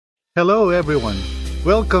Hello, everyone.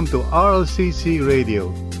 Welcome to RLCC Radio,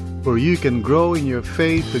 where you can grow in your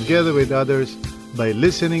faith together with others by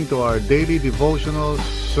listening to our daily devotionals,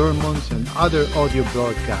 sermons, and other audio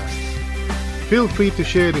broadcasts. Feel free to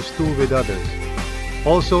share this tool with others.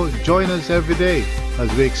 Also, join us every day as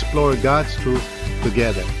we explore God's truth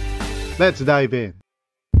together. Let's dive in.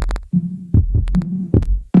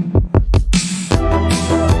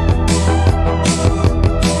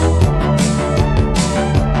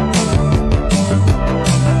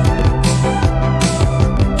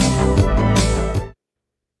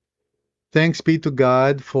 Thanks be to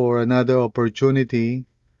God for another opportunity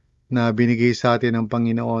na binigay sa atin ng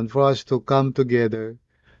Panginoon for us to come together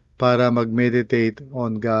para mag-meditate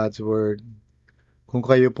on God's Word. Kung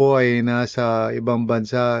kayo po ay nasa ibang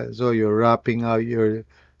bansa, so you're wrapping out you're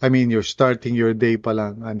starting your day pa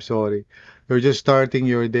lang. I'm sorry. You're just starting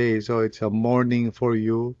your day, so it's a morning for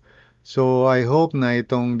you. So I hope na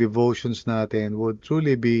itong devotions natin would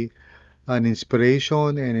truly be an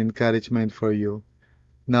inspiration and encouragement for you.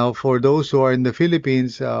 Now, for those who are in the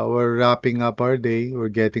Philippines, we're wrapping up our day.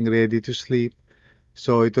 We're getting ready to sleep.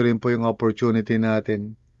 So ito rin po yung opportunity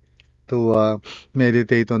natin to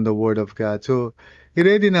meditate on the Word of God. So,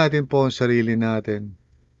 i-ready natin po ang sarili natin.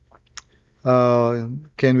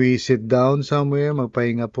 Can we sit down somewhere?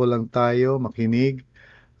 Magpahinga po lang tayo, makinig.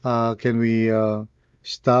 Can we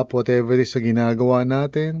stop whatever it is sa ginagawa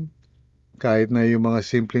natin? Kahit na yung mga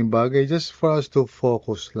simpleng bagay, just for us to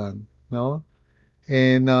focus lang, no?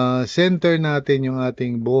 And center natin yung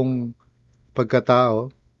ating buong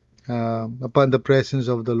pagkatao upon the presence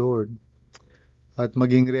of the Lord. At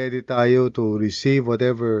maging ready tayo to receive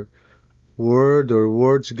whatever word or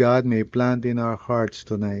words God may plant in our hearts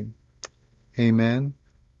tonight. Amen?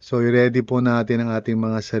 So, i-ready po natin ang ating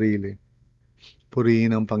mga sarili.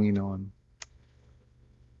 Purihin ang Panginoon.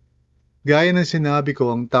 Gaya ng sinabi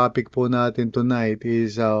ko, ang topic po natin tonight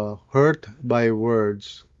is hurt by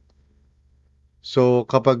words. So,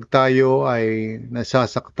 kapag tayo ay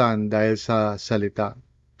nasasaktan dahil sa salita.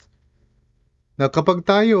 Na kapag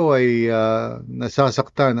tayo ay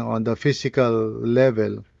nasasaktan on the physical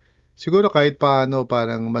level, siguro kahit paano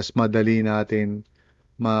parang mas madali natin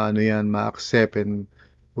ma-accept, and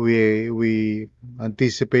we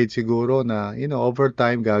anticipate siguro na, over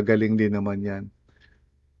time gagaling din naman yan.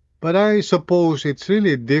 But I suppose it's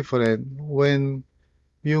really different when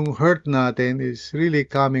yung hurt natin is really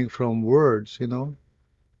coming from words,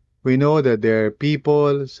 We know that there are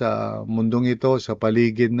people sa mundong ito, sa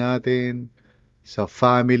paligid natin, sa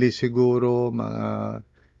family siguro, mga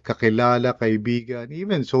kakilala, kaibigan,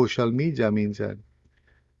 even social media minsan.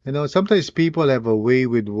 Sometimes people have a way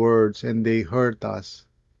with words and they hurt us.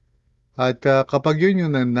 At kapag yun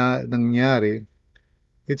yung nangyari,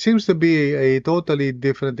 it seems to be a totally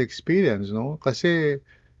different experience, no? Kasi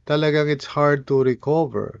talagang it's hard to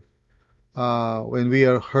recover when we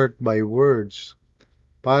are hurt by words.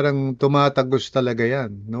 Parang tumatagos talaga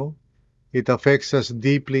yan, no? It affects us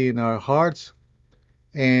deeply in our hearts,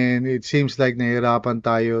 and it seems like nahirapan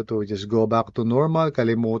tayo to just go back to normal,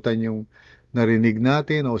 kalimutan yung narinig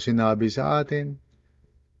natin o sinabi sa atin.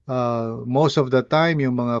 Most of the time,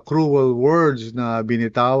 yung mga cruel words na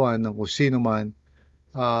binitawan ng kung sino man,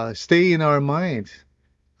 stay in our minds.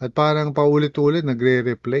 At parang paulit-ulit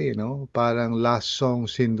nagre-replay, no? Parang last song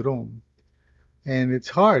syndrome. And it's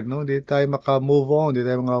hard, no? Di tayo maka-move on, di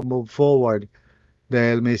tayo maka-move forward.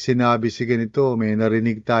 Dahil may sinabi si ganito, may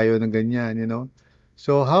narinig tayo ng ganyan,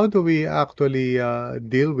 So, how do we actually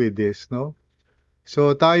deal with this, no?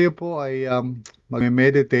 So, tayo po ay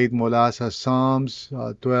mag-meditate mula sa Psalms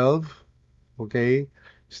 12, okay?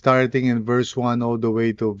 Starting in verse 1 all the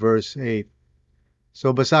way to verse 8.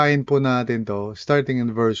 So, basahin po natin to, starting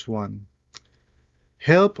in verse 1.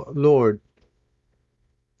 Help, Lord,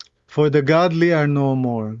 for the godly are no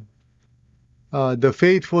more. The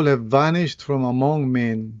faithful have vanished from among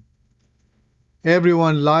men.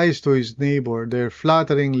 Everyone lies to his neighbor. Their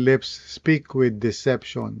flattering lips speak with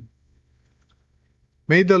deception.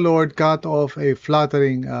 May the Lord cut off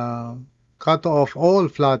all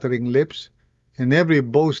flattering lips and every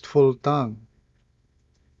boastful tongue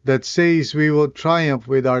that says we will triumph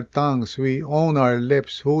with our tongues. We own our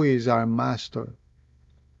lips. Who is our master?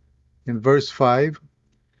 In verse 5,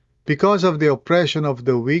 because of the oppression of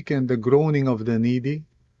the weak and the groaning of the needy,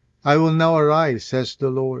 I will now arise, says the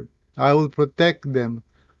Lord. I will protect them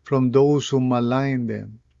from those who malign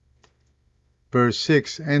them. Verse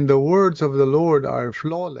 6, and the words of the Lord are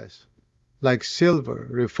flawless, like silver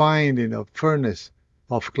refined in a furnace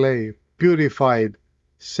of clay, purified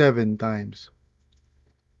 7 times.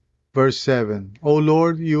 Verse 7, O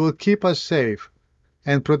Lord, you will keep us safe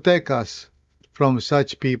and protect us from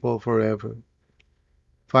such people forever.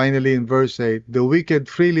 Finally, in verse 8, the wicked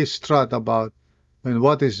freely strut about when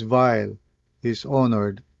what is vile is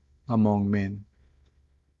honored among men.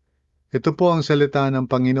 Ito po ang salita ng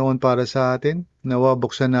Panginoon para sa atin. Nawa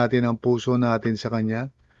buksan natin ang puso natin sa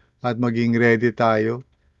Kanya at maging ready tayo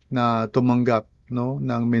na tumanggap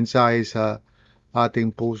ng mensahe sa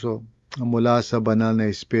ating puso mula sa banal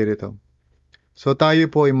na Espiritu. So tayo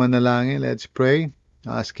po ay manalangin. Let's pray,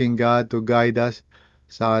 asking God to guide us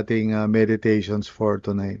sa ating meditations for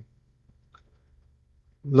tonight.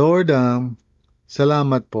 Lord,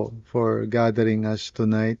 salamat po for gathering us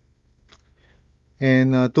tonight.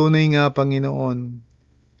 And tunay nga, Panginoon,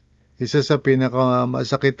 isa sa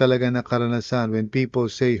pinakamasakit talaga na karanasan when people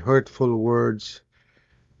say hurtful words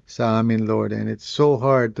sa amin, Lord. And it's so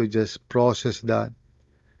hard to just process that.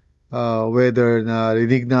 Whether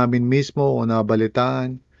narinig namin mismo o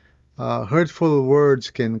nabalitaan, hurtful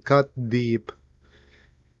words can cut deep.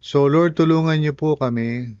 So Lord, tulungan niyo po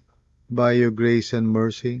kami by your grace and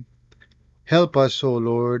mercy. Help us, O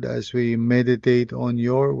Lord, as we meditate on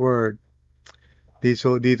your word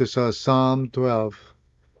dito sa Psalm 12.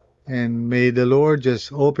 And may the Lord just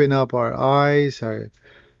open up our eyes, our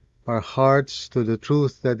hearts to the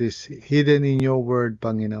truth that is hidden in your word,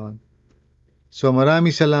 Panginoon. So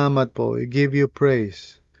maraming salamat po. We give you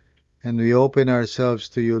praise. And we open ourselves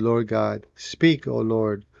to you, Lord God. Speak, O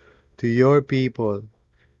Lord, to your people.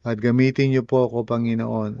 At gamitin niyo po ako,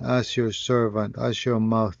 Panginoon, as your servant, as your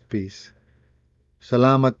mouthpiece.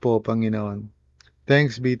 Salamat po, Panginoon.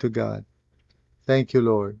 Thanks be to God. Thank you,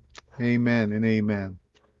 Lord. Amen and amen.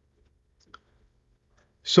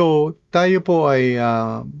 So, tayo po ay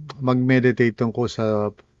mag-meditate tungkol sa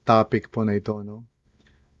topic po na ito, no?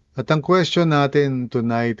 At ang question natin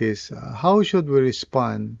tonight is, how should we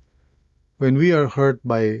respond when we are hurt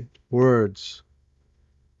by words?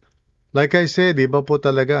 Like I said, iba po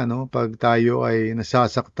talaga, no? Pag tayo ay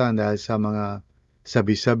nasasaktan dahil sa mga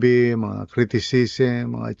sabi-sabi, mga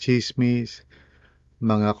criticism, mga chismis,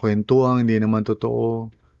 mga kwentuang hindi naman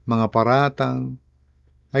totoo, mga paratang.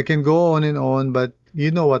 I can go on and on, but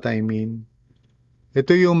you know what I mean.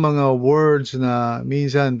 Ito yung mga words na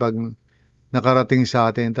minsan pag nakarating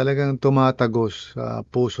sa atin, talagang tumatagos sa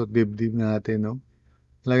puso't dibdib natin, no?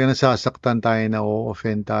 Talagang nasasaktan tayo,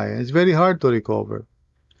 na-offend tayo. It's very hard to recover.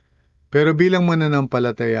 Pero bilang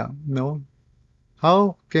mananampalataya, no?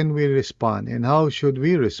 How can we respond and how should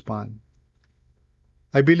we respond?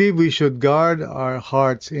 I believe we should guard our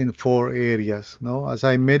hearts in 4 areas, no? As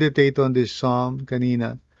I meditate on this psalm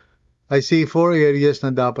kanina, I see 4 areas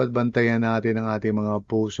na dapat bantayan natin ang ating mga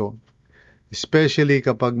puso, especially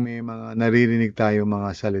kapag may mga naririnig tayo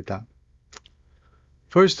mga salita.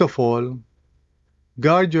 First of all,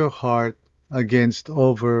 guard your heart against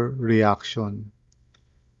overreaction.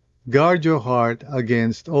 Guard your heart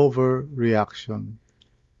against overreaction.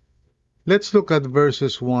 Let's look at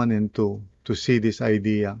verses 1 and 2 to see this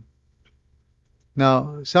idea.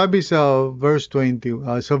 Now, sabi sa verse 1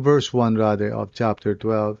 rather of chapter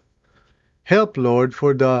 12, help, Lord,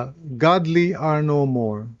 for the godly are no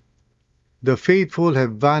more. The faithful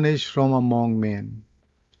have vanished from among men.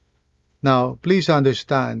 Now, please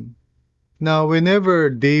understand. Now, whenever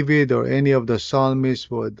David or any of the psalmists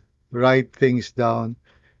would write things down,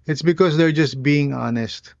 it's because they're just being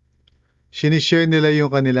honest. Sinishare nila yung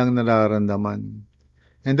kanilang nararamdaman.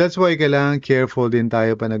 And that's why kailangan careful din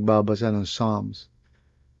tayo pa nagbabasa ng Psalms.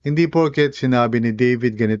 Hindi porket sinabi ni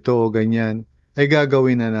David ganito o ganyan, ay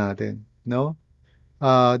gagawin na natin. No?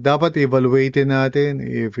 Dapat evaluatein natin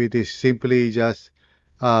if it is simply just,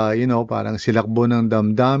 parang silakbo ng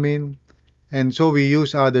damdamin. And so we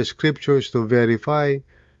use other scriptures to verify,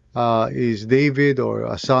 is David or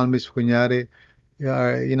a psalmist, kunyari,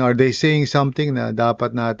 are they saying something na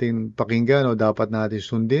dapat natin pakinggan o dapat natin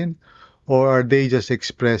sundin? Or are they just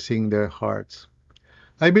expressing their hearts?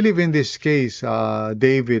 I believe in this case,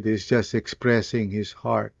 David is just expressing his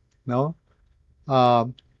heart. No?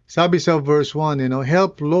 Sabi sa verse 1,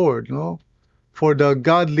 help, Lord, no? For the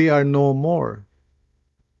godly are no more.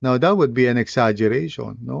 Now, that would be an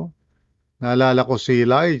exaggeration, no? Naalala ko si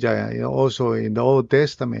Elijah, also in the Old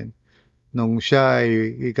Testament, nung siya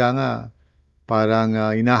ay, parang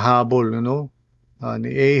inahabol,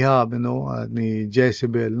 ni Ahab, at ni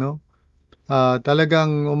Jezebel,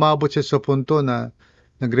 talagang umabot siya sa punto na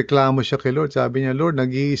nagreklamo siya kay Lord. Sabi niya, Lord,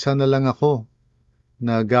 nag-iisa na lang ako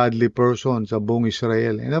na godly person sa buong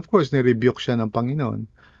Israel. And of course, nirebuke siya ng Panginoon.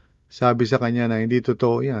 Sabi sa kanya na hindi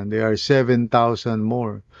totoo yan. There are 7,000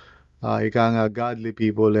 more. Godly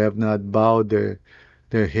people have not bowed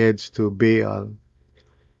their heads to Baal.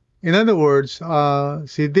 In other words,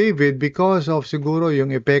 si David, because of siguro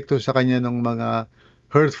yung epekto sa kanya ng mga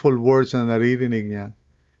hurtful words na naririnig niya,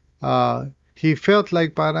 he felt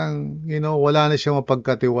like parang, wala na siyang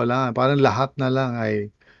mapagkatiwalaan. Parang lahat na lang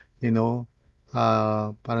ay, you know,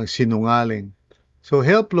 parang sinungaling. So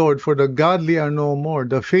help, Lord, for the godly are no more,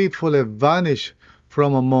 the faithful have vanished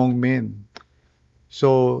from among men.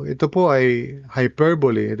 So ito po ay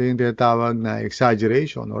hyperbole. Ito yung tinatawag na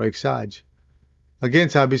exaggeration or exage.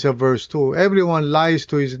 Again, sabi sa verse 2, everyone lies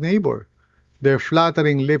to his neighbor. Their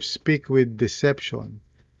flattering lips speak with deception.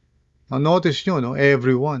 Now notice nyo, no?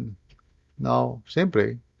 Everyone. Now,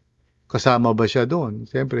 siyempre, kasama ba siya doon?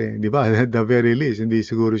 Siyempre, di ba? At the very least, hindi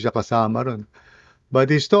siguro siya kasama ron.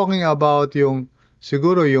 But he's talking about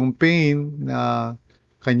siguro yung pain na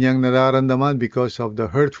kanyang nararamdaman because of the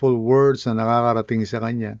hurtful words na nakakarating sa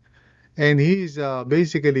kanya. And he's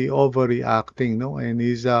basically overreacting, no? And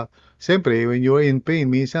he's, siyempre, when you're in pain,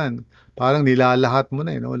 minsan, parang nilalahat mo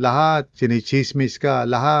na, lahat, sinichismis ka,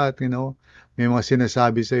 lahat, may mga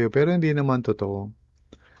sinasabi sa'yo, pero hindi naman totoo.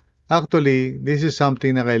 Actually, this is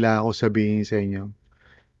something na kailangan ko sabihin sa inyo.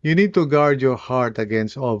 You need to guard your heart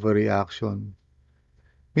against overreaction.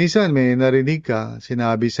 Minsan may narinig ka,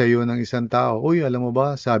 sinabi sa iyo ng isang tao, uy, alam mo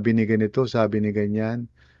ba, sabi ni ganito, sabi ni ganyan.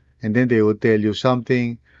 And then they would tell you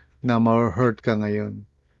something na ma-hurt ka ngayon.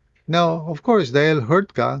 Now, of course, dahil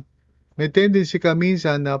hurt ka, may tendency ka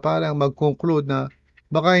minsan na parang mag-conclude na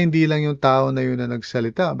baka hindi lang yung tao na yun na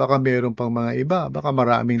nagsalita, baka meron pang mga iba, baka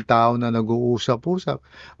maraming tao na nag-uusap-usap,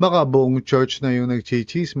 baka buong church na yung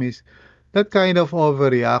nagchichismis. That kind of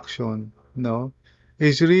overreaction, no,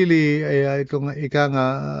 is really kung ika nga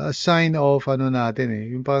a sign of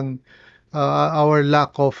natin yung pang our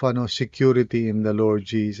lack of security in the Lord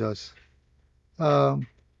Jesus.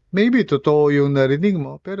 Maybe totoo yung narinig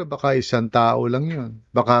mo, pero baka isang tao lang yun.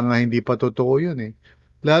 Baka nga hindi pa totoo yun eh.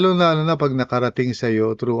 Lalo-lalo na pag nakarating sa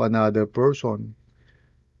iyo through another person.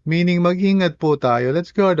 Meaning, mag-ingat po tayo.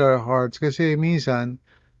 Let's guard our hearts kasi minsan,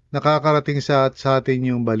 nakakarating sa atin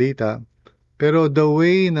yung balita, pero the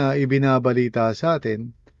way na ibinabalita sa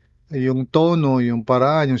atin, yung tono, yung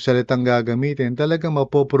paraan, yung salitang gagamitin, talagang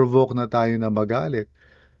mapoprovoke na tayo na magalit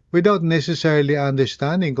without necessarily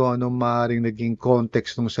understanding kung anong maaaring naging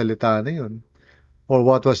context ng salita na yun or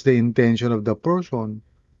what was the intention of the person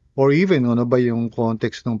or even ano ba yung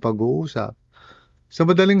context ng pag-uusap. Sa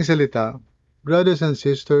madaling salita, brothers and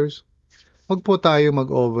sisters, wag po tayo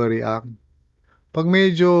mag-overreact. Pag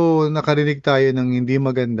medyo nakarinig tayo ng hindi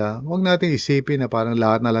maganda, wag nating isipin na parang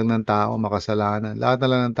lahat na lang ng tao makasalanan, lahat na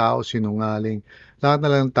lang ng tao sinungaling, lahat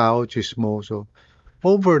na lang ng tao chismoso.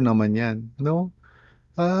 Over naman yan, no?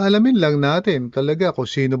 Alamin lang natin talaga kung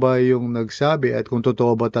sino ba yung nagsabi at kung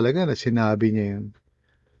totoo ba talaga na sinabi niya yun.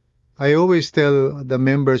 I always tell the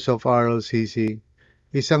members of RLCC,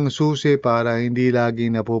 isang susi para hindi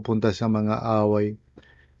laging napupunta sa mga away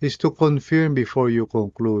is to confirm before you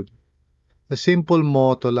conclude. A simple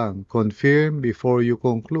motto lang, confirm before you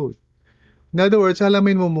conclude. In other words,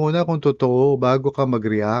 alamin mo muna kung totoo bago ka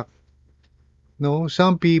mag-react. No,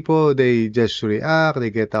 some people, they just react,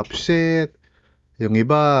 they get upset. Yung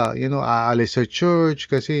iba, aalis sa church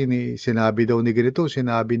kasi sinabi daw ni ganito,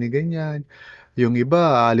 sinabi ni ganyan. Yung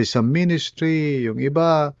iba, aalis sa ministry. Yung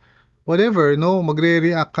iba, whatever, no?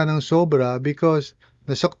 Magre-react ka ng sobra because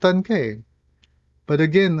nasaktan ka eh. But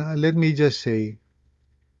again, let me just say,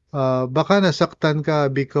 baka nasaktan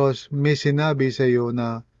ka because may sinabi sa iyo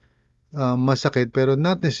na masakit pero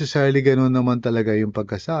not necessarily ganun naman talaga yung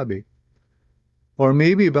pagkasabi. Or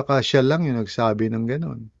maybe baka siya lang yung nagsabi ng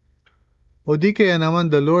ganun. O di kaya naman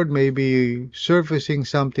the Lord may be surfacing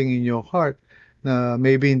something in your heart na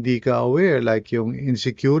maybe hindi ka aware like yung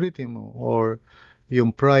insecurity mo or yung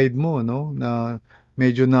pride mo, no? Na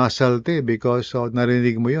medyo nasalte because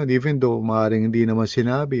narinig mo yun even though maaaring hindi naman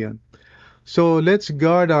sinabi yun. So let's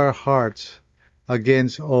guard our hearts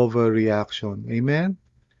against overreaction. Amen?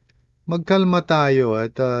 Magkalma tayo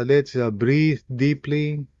at let's breathe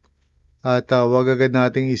deeply at wag agad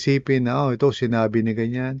nating isipin na ito sinabi ni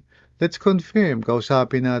ganyan. Let's confirm,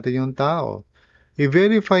 kausapin natin yung tao.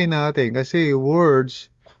 I-verify natin kasi words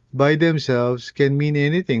by themselves can mean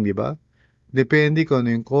anything, di ba? Depende kung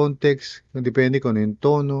ano yung context, depende kung ano yung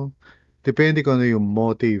tono, depende kung ano yung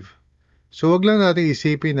motive. So wag lang natin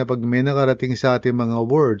isipin na pag may nakarating sa ating mga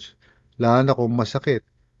words, lalo na kung masakit,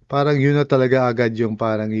 parang yun na talaga agad yung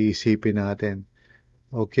parang iisipin natin.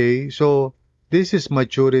 Okay? So, this is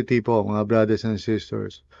maturity po, mga brothers and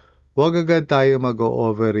sisters. Huwag agad tayo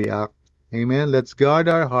mag-overreact. Amen? Let's guard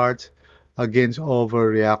our hearts against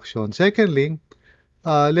overreaction. Secondly,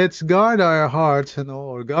 let's guard our hearts,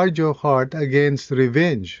 or guard your heart against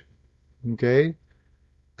revenge. Okay?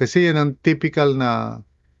 Kasi yan ang typical na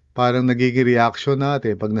parang nagiging reaction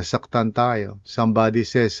natin 'pag nasaktan tayo. Somebody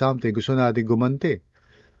says something, gusto natin gumanti.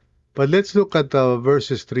 But let's look at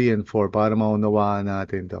verses 3 and 4 para maunawaan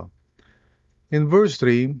natin 'to. In verse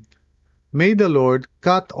 3, "May the Lord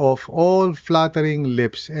cut off all flattering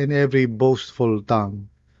lips and every boastful tongue,"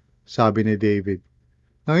 sabi ni David.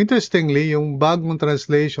 Now interestingly, yung bagong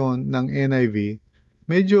translation ng NIV,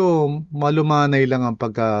 medyo malumanay lang ang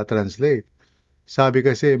pagka-translate. Sabi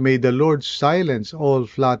kasi, "May the Lord silence all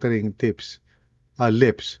flattering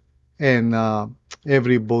lips, and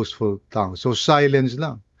every boastful tongue." So silence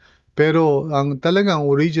lang. Pero ang talagang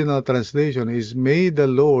original translation is, "May the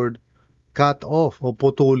Lord cut off," o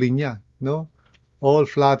putulin niya, no? "All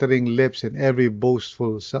flattering lips and every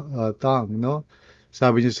boastful tongue," no?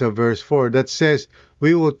 Sabi niya sa verse 4, that says,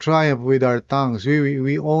 "We will triumph with our tongues.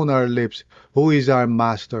 We own our lips. Who is our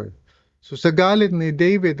master?" So sa galit ni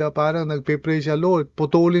David, parang nagpe-pray siya, "Lord,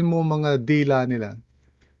 putulin mo mga dila nila."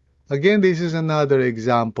 Again, this is another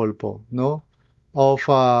example po, no? Of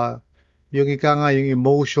yung yung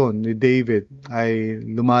emotion ni David ay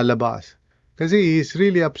lumalabas. Kasi he is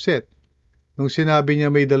really upset. Nung sinabi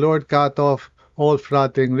niya, "May the Lord cut off all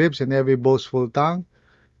flattering lips and every boastful tongue,"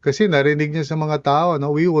 kasi narinig niya sa mga tao,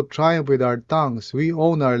 no, "We will triumph with our tongues. We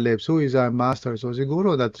own our lips. Who is our master?" So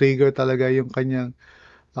siguro na-trigger talaga yung kanyang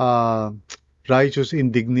uh, righteous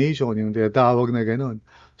indignation, yung tinatawag na gano'n.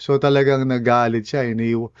 So talagang nagalit siya,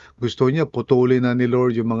 gusto niya putulin na ni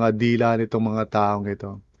Lord yung mga dila nitong mga taong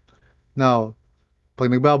ito. Now,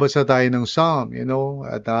 'pag nagbabasa tayo ng Psalm,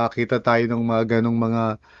 at nakakita tayo ng mga gano'ng mga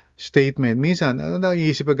statement, minsan ano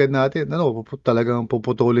naiisip agad natin, talagang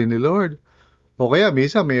puputulin ni Lord. O kaya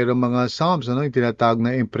minsan mayroong mga Psalms, yung tinatawag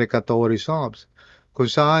na imprecatory Psalms, kung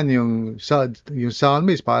saan yung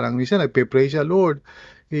psalmist parang minsan nagpe-pray siya, "Lord,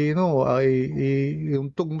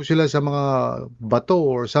 iuntog mo sila sa mga bato,"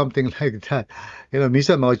 or something like that.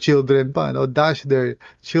 Minsan mga children pa, "Dash their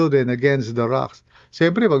children against the rocks."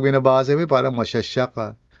 Siyempre 'pag binabasa mo parang masya-shock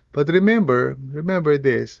ka. But remember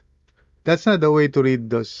this, that's not the way to read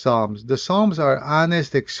the Psalms. The Psalms are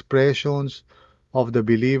honest expressions of the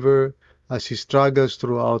believer as he struggles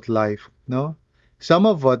throughout life, no? Some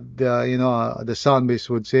of what the psalmist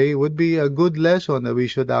would say would be a good lesson that we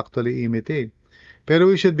should actually imitate. Pero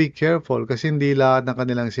we should be careful kasi hindi lahat ng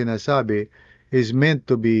kanilang sinasabi is meant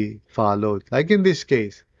to be followed. Like in this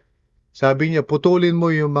case, sabi niya, "Putulin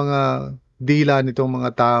mo yung mga dila nitong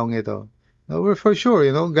mga taong ito." Now, we're for sure,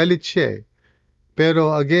 galit siya eh.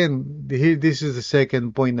 Pero again, this is the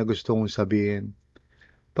second point na gusto kong sabihin.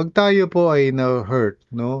 Pag tayo po ay na-hurt,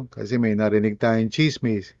 no? Kasi may narinig tayong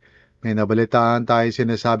tsismis, may nabalitaan tayong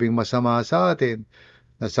sinasabing masama sa atin,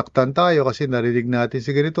 nasaktan tayo kasi narinig natin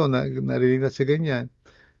si ganito, narinig natin si ganyan.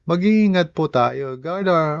 Mag-iingat po tayo. Guard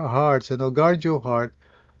our hearts, guard your heart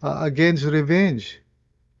against revenge.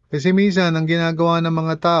 Kasi minsan, ang ginagawa ng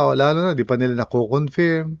mga tao, lalo na, di pa nila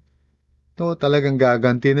nako-confirm, no? Talagang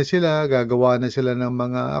gaganti na sila, gagawa na sila ng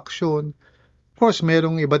mga aksyon. Of course,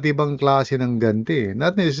 merong iba't ibang klase ng ganti.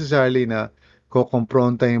 Not necessarily na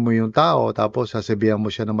kukomprontahin mo yung tao tapos sasabihan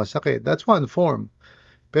mo siya ng masakit. That's one form.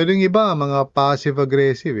 Pero yung iba, mga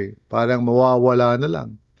passive-aggressive eh. Parang mawawala na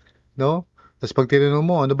lang, no? Tapos pag tinanong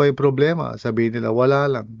mo, ano ba yung problema? Sabihin nila, wala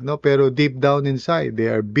lang, no? Pero deep down inside, they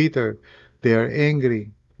are bitter, they are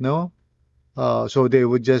angry, no? So they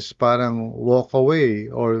would just parang walk away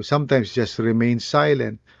or sometimes just remain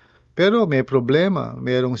silent. Pero may problema,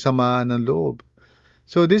 merong samaan ng loob.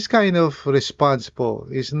 So this kind of response po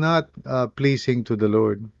is not pleasing to the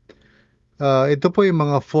Lord. Ito po yung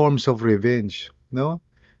mga forms of revenge, no?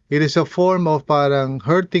 It is a form of parang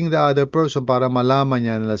hurting the other person para malaman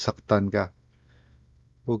niya na nasaktan ka.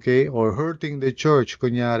 Okay? Or hurting the church,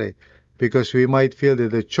 kunyari, because we might feel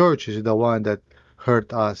that the church is the one that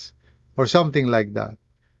hurt us or something like that.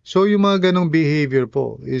 So yung mga ganong behavior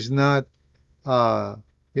po is not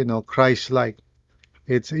Christ-like.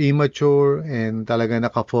 It's immature and talaga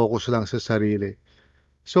nakafocus lang sa sarili.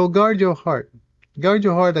 So guard your heart. Guard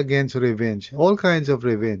your heart against revenge. All kinds of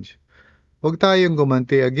revenge. Huwag tayong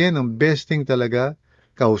gumanti. Again, ang best thing talaga,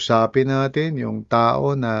 kausapin natin yung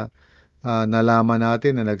tao na nalaman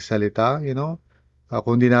natin na nagsalita,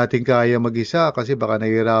 kung di natin kaya mag-isa kasi baka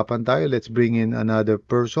nahihirapan tayo, let's bring in another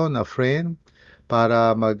person, a friend,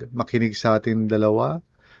 para makinig sa atin dalawa,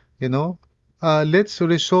 let's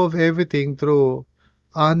resolve everything through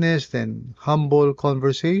honest and humble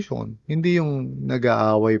conversation. Hindi yung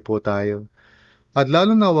nag-aaway po tayo. At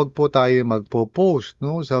lalo na wag po tayo magpo-post,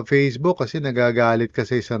 no, sa Facebook kasi nagagalit ka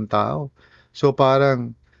sa isang tao. So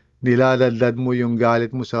parang nilaladlad mo yung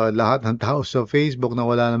galit mo sa lahat ng tao sa Facebook na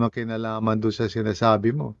wala namang kinalaman doon sa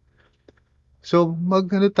sinasabi mo. So,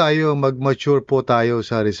 mag-mature po tayo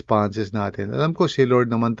sa responses natin. Alam ko si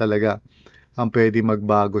Lord naman talaga ang pwede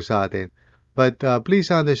magbago sa atin. But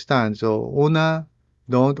please understand, so una,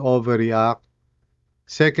 don't overreact.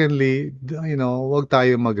 Secondly, wag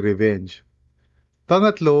tayo mag-revenge.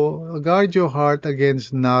 Pangatlo, guard your heart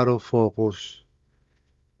against narrow focus.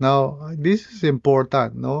 Now, this is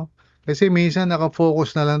important, no? Kasi minsan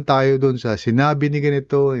nakafocus na lang tayo dun sa sinabi ni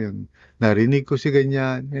ganito, yung narinig ko si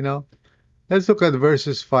ganyan. Let's look at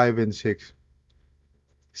verses 5 and 6.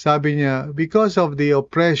 Sabi niya, because of the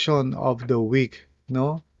oppression of the weak,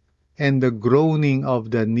 no? And the groaning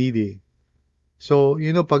of the needy. So,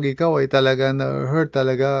 pag ikaw ay talaga na-hurt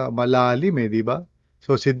talaga malalim di ba?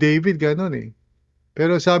 So, si David ganun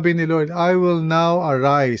Pero sabi ni Lord, I will now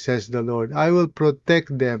arise, says the Lord. I will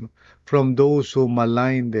protect them from those who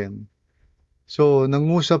malign them. So,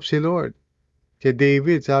 nangusap si Lord kay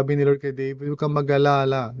David. Sabi ni Lord kay David, huwag kang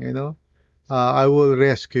mag-alala. I will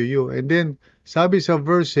rescue you. And then, sabi sa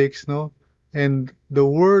verse 6, no? And the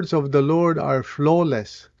words of the Lord are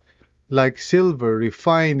flawless, like silver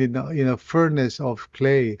refined in a furnace of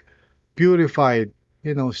clay, purified,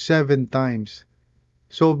 7 times.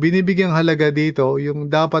 So, binibigyang halaga dito,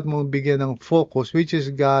 yung dapat mong bigyan ng focus, which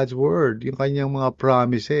is God's Word, yung kanyang mga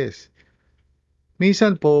promises.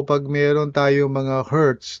 Minsan po, pag meron tayong mga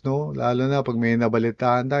hurts, no? Lalo na pag may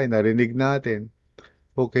nabalitaan tayo, narinig natin.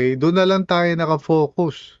 Okay, doon na lang tayo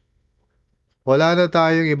nakafocus. Wala na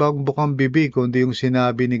tayong ibang bukang bibig kundi yung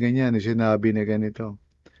sinabi ni ganyan, yung sinabi ni ganito.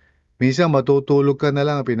 Minsan matutulog ka na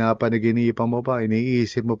lang, pinapanaginipan mo pa,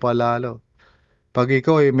 iniisip mo pa lalo. Pag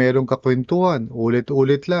ikaw ay merong kakwentuhan,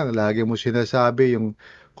 ulit-ulit lang, lagi mo sinasabi yung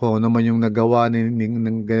kung ano man yung nagawa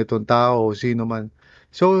ng ganitong tao o sino man.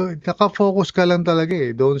 So, nakafocus ka lang talaga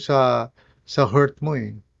doon sa hurt mo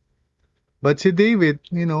But si David,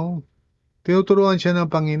 tinuturuan siya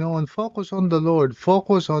ng Panginoon, focus on the Lord,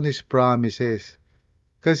 focus on His promises.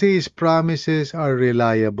 Kasi His promises are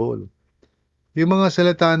reliable. Yung mga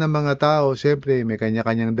salita ng mga tao, siyempre may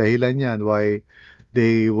kanya-kanyang dahilan yan why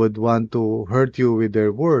they would want to hurt you with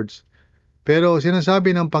their words. Pero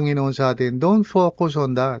sinasabi ng Panginoon sa atin, don't focus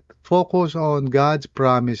on that. Focus on God's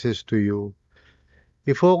promises to you.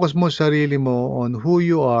 I-focus mo sarili mo on who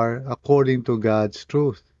you are according to God's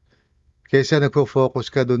truth. Kaysa nagfo-focus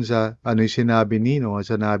ka dun sa ano yung sinabi nino,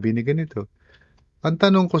 sinabi ni ganito. Ang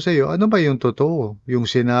tanong ko sa iyo, ano ba yung totoo? Yung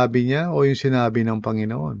sinabi niya o yung sinabi ng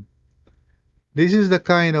Panginoon? This is the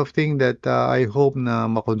kind of thing that I hope na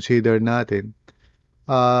makonsider natin.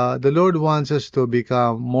 The Lord wants us to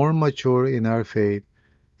become more mature in our faith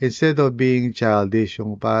instead of being childish,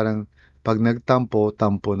 yung parang pag nagtampo,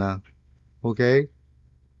 tampo na. Okay?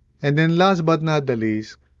 And then last but not the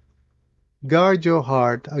least, guard your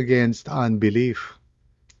heart against unbelief.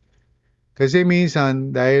 Kasi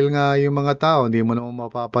minsan, dahil nga yung mga tao, hindi mo naman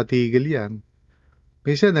mapapatigil yan.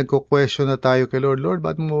 Minsan, nagko-question na tayo kay Lord, Lord,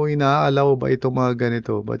 ba't mo inaalaw ba itong mga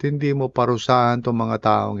ganito? Ba't hindi mo parusahan itong mga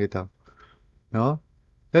taong ito? No?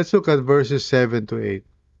 Let's look at verses 7 to 8.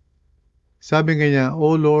 Sabi nga niya,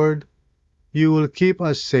 O Lord, you will keep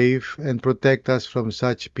us safe and protect us from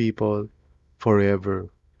such people forever.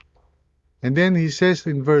 And then he says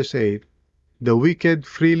in verse 8, the wicked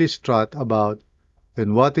freely strut about,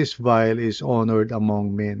 and what is vile is honored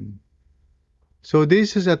among men. So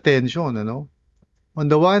this is a tension, On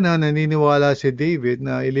the one hand, naniniwala si David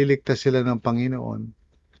na ililigtas sila ng Panginoon.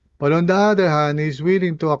 But on the other hand, he's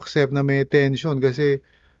willing to accept na may tension kasi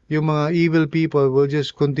yung mga evil people will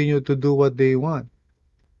just continue to do what they want.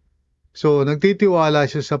 So, nagtitiwala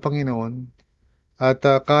siya sa Panginoon at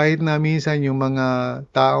kahit na minsan yung mga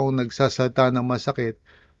taong nagsasalita ng masakit,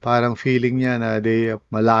 parang feeling niya na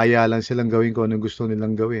malaya lang silang gawin kung anong gusto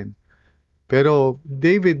nilang gawin. Pero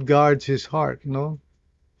David guards his heart,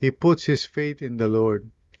 He puts his faith in the Lord.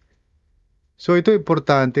 So ito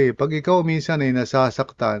importante. Pag ikaw minsan ay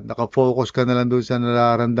nasasaktan, nakafocus ka na lang doon sa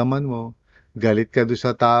nararamdaman mo, galit ka doon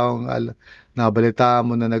sa taong nabalitaan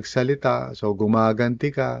mo na nagsalita, so gumaganti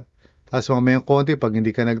ka. Tapos mamayang konti, pag hindi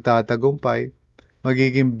ka nagtatagumpay,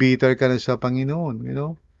 magiging bitter ka na sa Panginoon.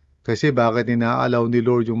 Kasi bakit inaalaw ni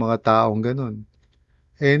Lord yung mga taong ganun?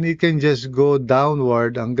 And it can just go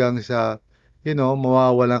downward hanggang sa,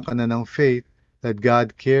 mawawalan ka na ng faith that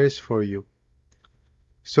God cares for you.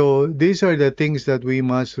 So, these are the things that we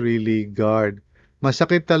must really guard.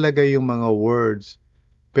 Masakit talaga yung mga words.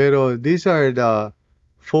 Pero these are the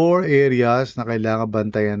 4 areas na kailangan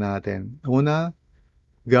bantayan natin. Una,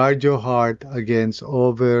 guard your heart against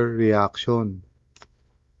overreaction.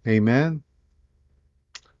 Amen?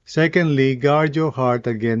 Secondly, guard your heart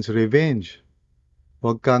against revenge.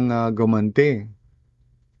 Huwag kang gumanti.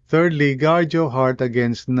 Thirdly, guard your heart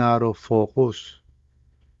against narrow focus.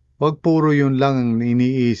 Huwag puro yun lang ang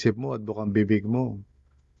iniisip mo at bukang bibig mo.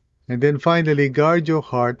 And then finally, guard your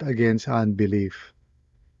heart against unbelief.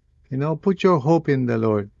 Put your hope in the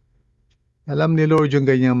Lord. Alam ni Lord yung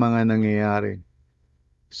ganyang mga nangyayari.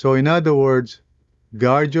 So in other words,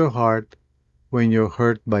 guard your heart when you're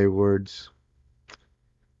hurt by words.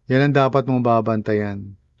 Yan ang dapat mong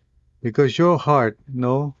babantayan. Because your heart,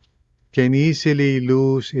 can easily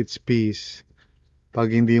lose its peace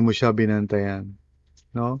pag hindi mo siya binantayan.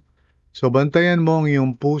 So bantayan mo ang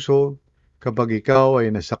iyong puso kapag ikaw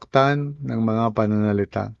ay nasaktan ng mga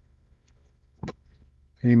pananalita.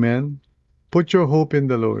 Amen? Put your hope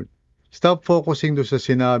in the Lord. Stop focusing doon sa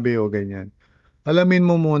sinabi o ganyan. Alamin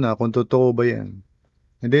mo muna kung totoo ba yan.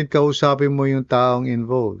 And then kausapin mo yung taong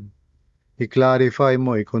involved. I-clarify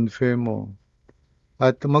mo, i-confirm mo.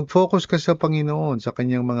 At mag-focus ka sa Panginoon, sa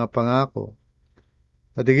kanyang mga pangako.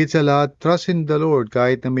 At higit sa lahat, trust in the Lord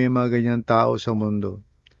kahit na may mga ganyan tao sa mundo.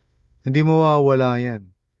 Hindi mawawala yan.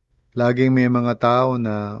 Laging may mga tao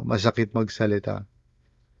na masakit magsalita.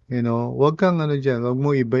 Huwag kang dyan, huwag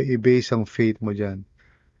mo i-base ang faith mo dyan.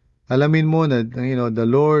 Alamin mo na, the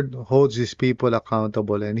Lord holds His people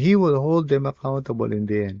accountable and He will hold them accountable in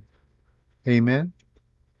the end. Amen?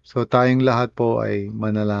 So tayong lahat po ay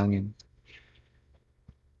manalangin.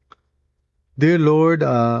 Dear Lord,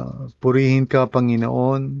 purihin ka,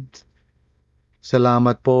 Panginoon.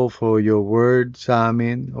 Salamat po for your word sa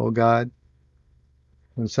amin, O God.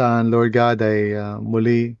 Kung saan, Lord God, ay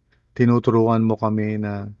muli tinuturuan mo kami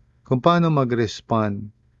na kung paano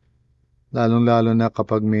mag-respond, lalong-lalo na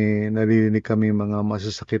kapag may naririnig kami mga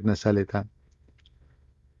masasakit na salita.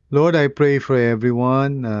 Lord, I pray for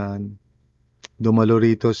everyone na dumalo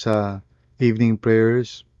rito sa evening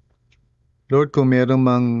prayers. Lord, kung merong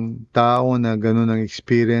mang tao na ganun ang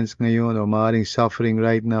experience ngayon o maaaring suffering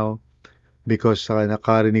right now because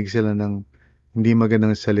nakarinig sila ng hindi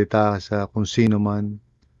magandang salita sa kung sino man,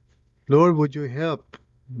 Lord, would you help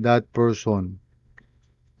that person?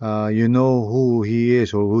 You know who he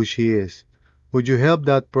is or who she is. Would you help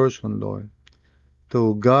that person, Lord,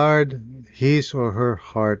 to guard his or her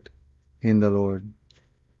heart in the Lord?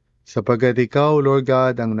 Sapagkat ikaw, Lord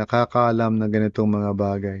God, ang nakakaalam ng ganitong mga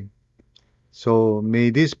bagay. So,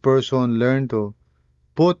 may this person learn to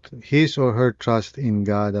put his or her trust in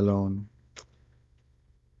God alone.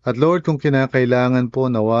 At Lord, kung kinakailangan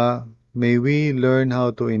po nawa, may we learn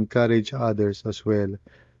how to encourage others as well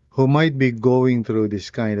who might be going through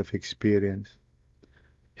this kind of experience.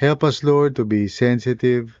 Help us, Lord, to be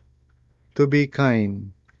sensitive, to be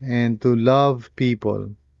kind, and to love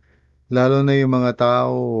people, lalo na yung mga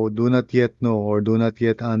tao who do not yet know or do not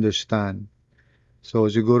yet understand. So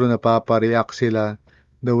siguro napapareact sila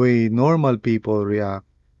the way normal people react.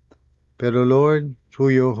 Pero Lord,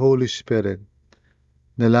 through your Holy Spirit,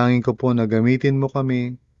 nalangin ko po na gamitin mo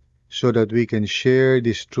kami so that we can share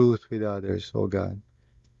this truth with others, O God.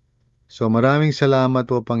 So maraming salamat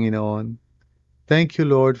po, Panginoon. Thank you,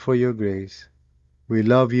 Lord, for your grace. We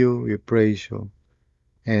love you, we praise you.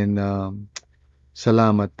 And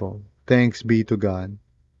salamat po. Thanks be to God.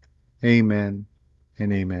 Amen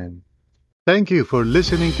and amen. Thank you for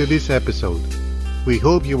listening to this episode. We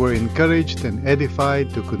hope you were encouraged and edified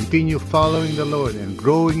to continue following the Lord and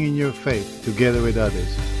growing in your faith together with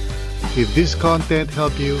others. If this content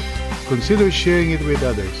helped you, consider sharing it with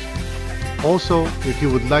others. Also, if you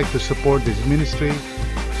would like to support this ministry,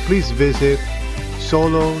 please visit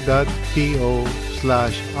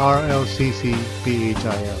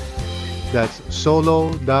solo.to/RLCCPHIL. That's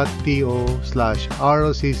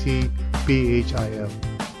solo.to/RLCCPHIL.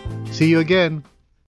 See you again.